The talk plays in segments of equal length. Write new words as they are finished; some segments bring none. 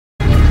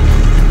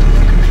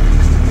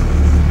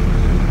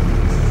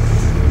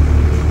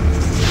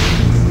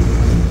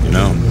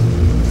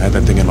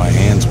my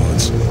hands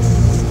once.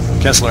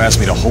 Kessler asked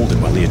me to hold it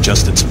while he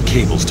adjusted some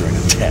cables during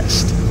a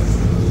test.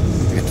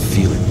 I could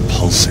feel it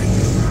pulsing,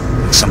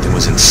 like something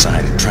was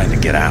inside it trying to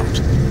get out.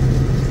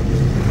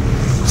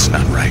 It's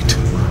not right.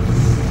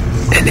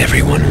 And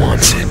everyone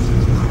wants it.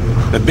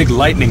 That big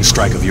lightning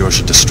strike of yours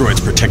should destroy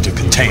its protective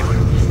container.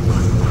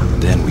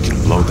 Then we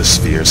can blow the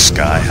sphere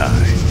sky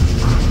high.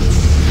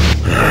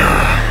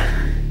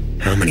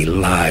 How many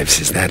lives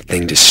has that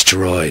thing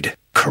destroyed?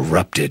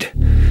 Corrupted?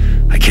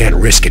 I can't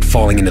risk it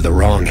falling into the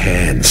wrong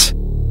hands.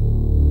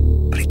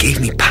 But it gave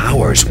me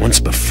powers once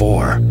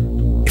before.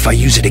 If I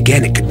use it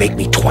again, it could make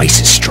me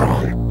twice as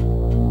strong.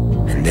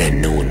 And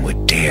then no one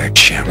would dare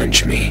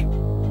challenge me.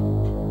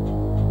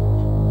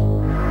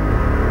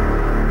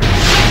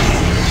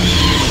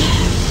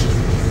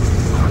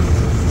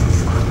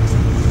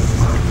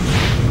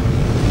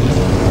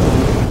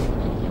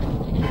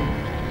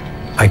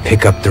 I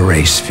pick up the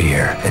ray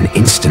sphere and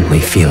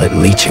instantly feel it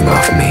leeching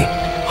off me,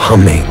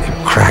 humming and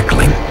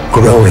crackling,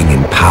 growing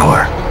in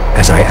power.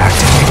 As I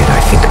activate it,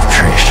 I think of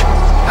Trish,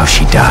 how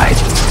she died,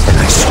 and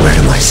I swear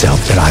to myself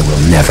that I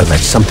will never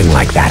let something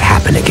like that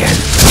happen again.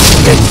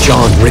 Then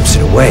John rips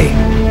it away,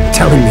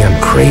 telling me I'm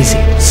crazy,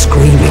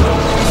 screaming,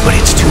 but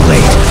it's too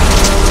late.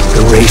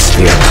 The ray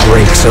sphere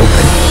breaks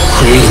open,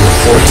 creating a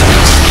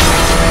vortex.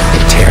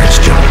 It tears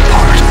John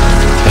apart,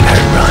 and I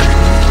run.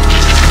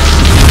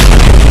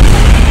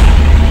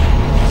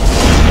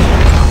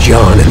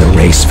 John and the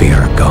ray sphere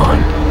are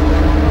gone,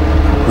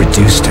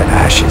 reduced to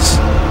ashes,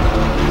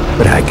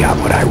 but I got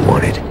what I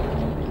wanted.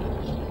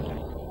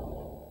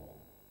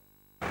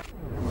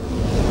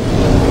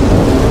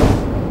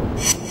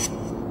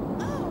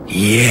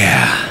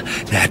 Yeah,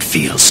 that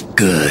feels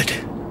good.